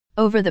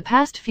Over the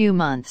past few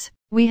months,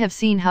 we have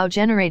seen how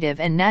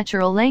generative and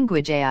natural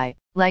language AI,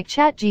 like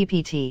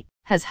ChatGPT,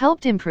 has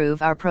helped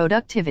improve our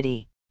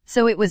productivity.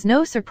 So it was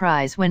no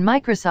surprise when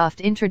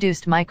Microsoft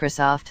introduced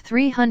Microsoft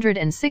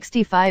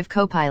 365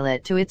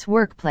 Copilot to its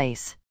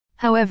workplace.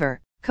 However,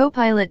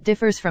 Copilot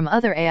differs from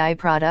other AI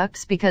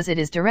products because it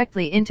is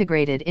directly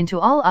integrated into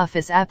all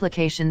Office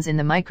applications in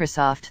the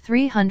Microsoft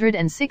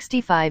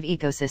 365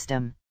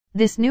 ecosystem.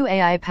 This new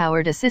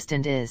AI-powered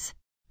assistant is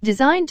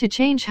designed to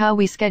change how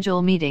we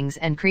schedule meetings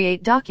and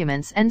create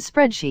documents and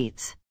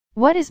spreadsheets.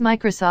 What is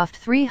Microsoft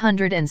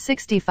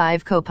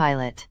 365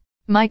 Copilot?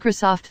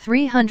 Microsoft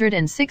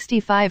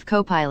 365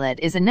 Copilot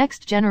is a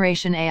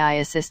next-generation AI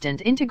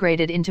assistant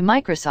integrated into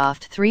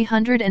Microsoft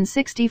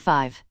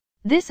 365.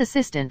 This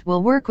assistant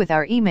will work with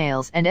our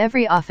emails and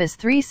every Office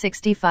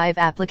 365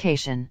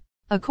 application.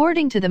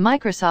 According to the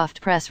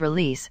Microsoft press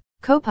release,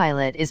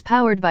 Copilot is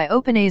powered by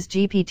OpenAI's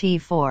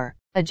GPT-4,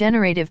 a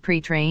generative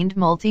pre-trained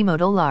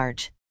multimodal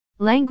large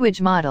language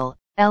model,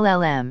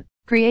 LLM,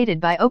 created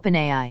by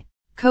OpenAI.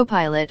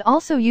 Copilot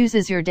also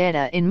uses your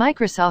data in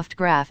Microsoft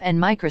Graph and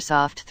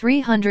Microsoft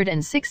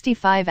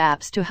 365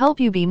 apps to help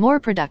you be more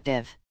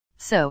productive.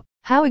 So,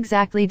 how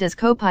exactly does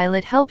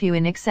Copilot help you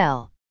in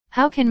Excel?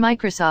 How can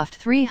Microsoft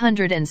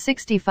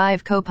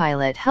 365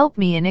 Copilot help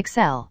me in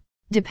Excel?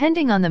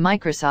 Depending on the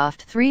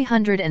Microsoft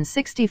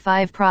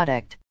 365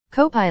 product,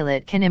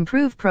 Copilot can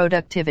improve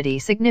productivity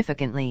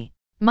significantly.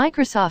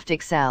 Microsoft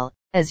Excel,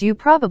 as you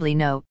probably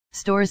know,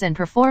 stores and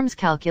performs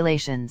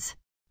calculations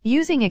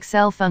using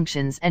Excel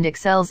functions and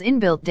Excel's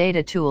inbuilt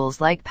data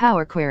tools like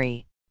Power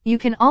Query. You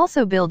can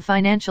also build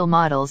financial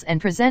models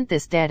and present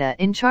this data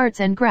in charts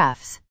and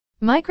graphs.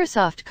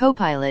 Microsoft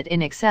Copilot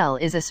in Excel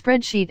is a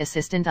spreadsheet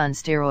assistant on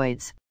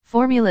steroids.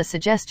 Formula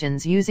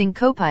suggestions using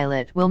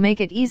Copilot will make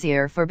it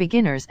easier for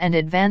beginners and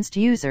advanced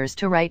users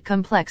to write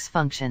complex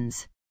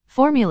functions.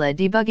 Formula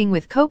debugging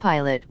with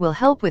Copilot will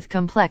help with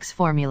complex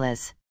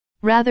formulas,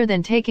 rather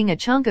than taking a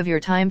chunk of your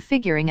time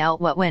figuring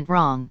out what went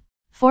wrong.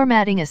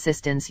 Formatting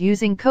assistance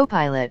using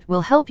Copilot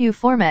will help you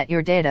format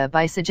your data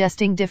by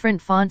suggesting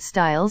different font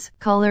styles,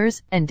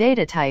 colors, and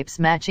data types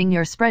matching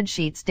your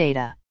spreadsheet's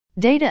data.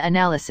 Data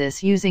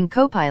analysis using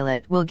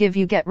Copilot will give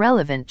you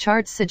relevant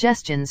charts.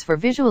 Suggestions for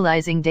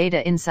visualizing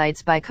data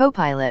insights by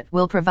Copilot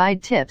will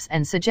provide tips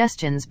and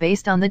suggestions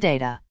based on the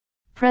data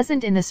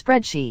present in the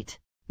spreadsheet.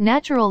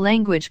 Natural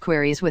language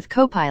queries with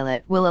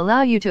Copilot will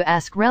allow you to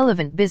ask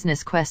relevant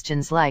business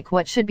questions like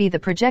what should be the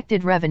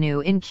projected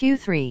revenue in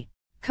Q3.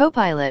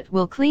 Copilot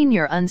will clean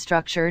your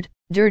unstructured,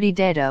 dirty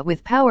data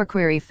with Power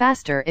Query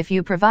faster if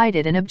you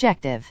provided an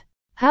objective.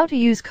 How to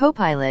use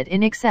Copilot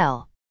in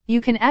Excel.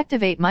 You can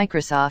activate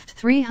Microsoft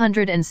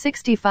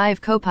 365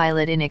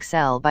 Copilot in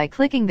Excel by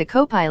clicking the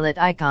Copilot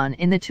icon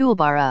in the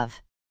toolbar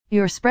of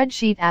your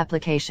spreadsheet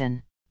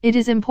application. It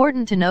is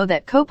important to know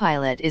that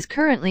Copilot is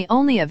currently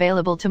only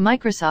available to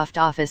Microsoft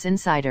Office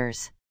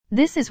insiders.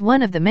 This is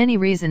one of the many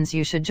reasons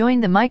you should join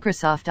the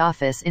Microsoft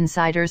Office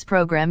Insiders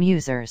program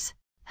users.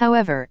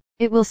 However,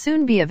 it will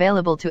soon be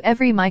available to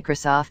every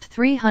Microsoft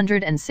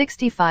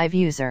 365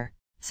 user.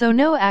 So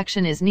no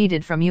action is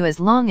needed from you as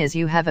long as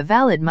you have a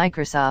valid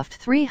Microsoft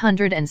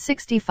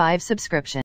 365 subscription.